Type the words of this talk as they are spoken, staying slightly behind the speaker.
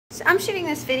I'm shooting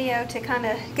this video to kind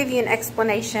of give you an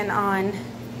explanation on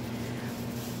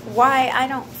why I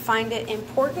don't find it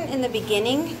important in the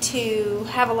beginning to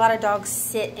have a lot of dogs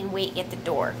sit and wait at the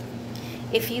door.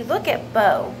 If you look at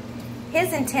Beau,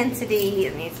 his intensity,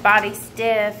 I mean, his body's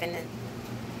stiff and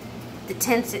the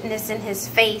tenseness in his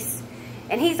face,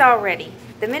 and he's all ready.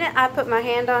 The minute I put my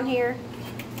hand on here,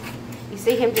 you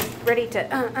see him just ready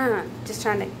to, just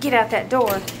trying to get out that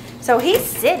door. So he's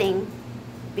sitting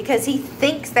because he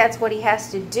thinks that's what he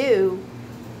has to do,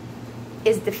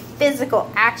 is the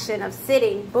physical action of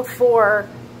sitting before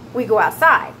we go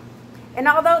outside. And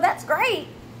although that's great,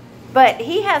 but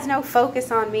he has no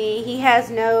focus on me. He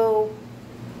has no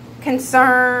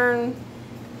concern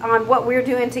on what we're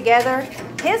doing together.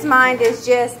 His mind is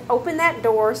just open that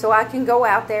door so I can go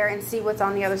out there and see what's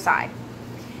on the other side.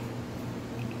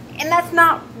 And that's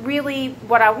not really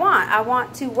what I want. I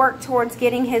want to work towards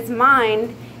getting his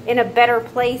mind in a better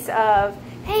place of,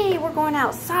 hey, we're going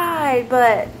outside,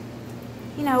 but,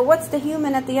 you know, what's the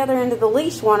human at the other end of the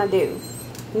leash want to do?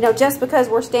 You know, just because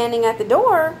we're standing at the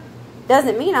door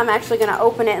doesn't mean I'm actually going to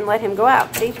open it and let him go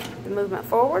out. See the movement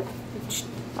forward?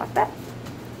 Like that.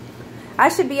 I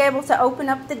should be able to open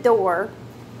up the door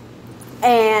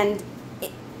and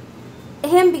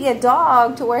him be a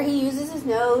dog to where he uses his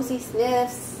nose, he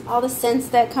sniffs, all the scents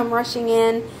that come rushing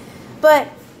in, but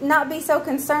not be so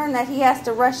concerned that he has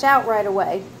to rush out right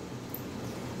away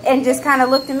and just kind of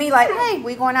look to me like, hey,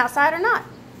 we going outside or not?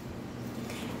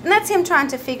 And that's him trying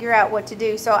to figure out what to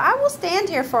do. So I will stand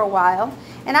here for a while,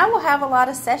 and I will have a lot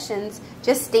of sessions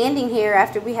just standing here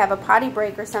after we have a potty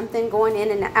break or something, going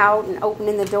in and out and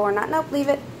opening the door. Not, nope, leave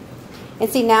it. And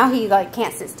see, now he like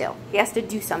can't sit still. He has to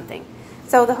do something.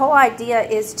 So the whole idea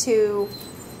is to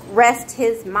rest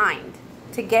his mind,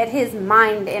 to get his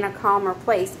mind in a calmer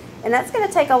place. And that's going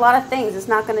to take a lot of things. It's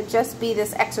not going to just be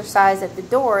this exercise at the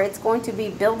door. It's going to be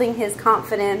building his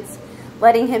confidence,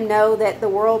 letting him know that the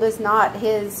world is not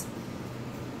his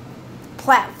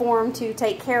platform to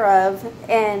take care of,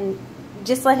 and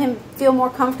just let him feel more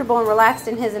comfortable and relaxed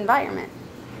in his environment.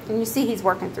 And you see he's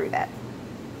working through that.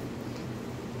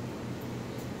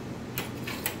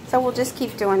 So we'll just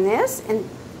keep doing this, and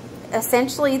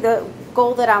essentially the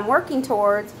goal that I'm working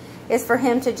towards is for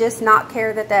him to just not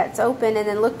care that that's open and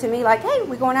then look to me like, hey,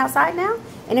 we going outside now?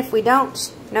 And if we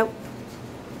don't, nope.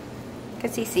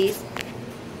 Because he sees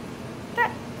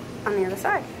that on the other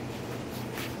side.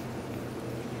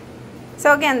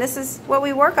 So again, this is what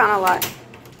we work on a lot.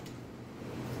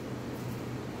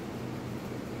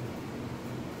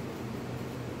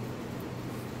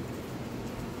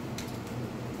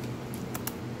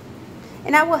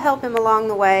 And I will help him along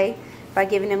the way by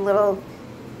giving him little,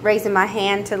 raising my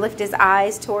hand to lift his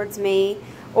eyes towards me,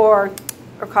 or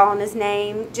calling his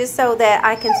name, just so that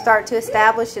I can start to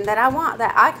establish and that I want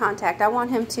that eye contact. I want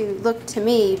him to look to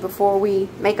me before we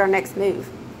make our next move.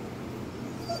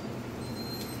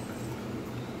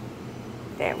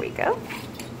 There we go.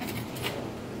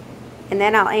 And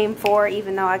then I'll aim for,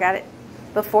 even though I got it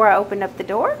before I opened up the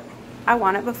door, I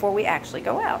want it before we actually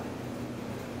go out.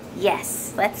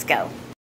 Yes, let's go.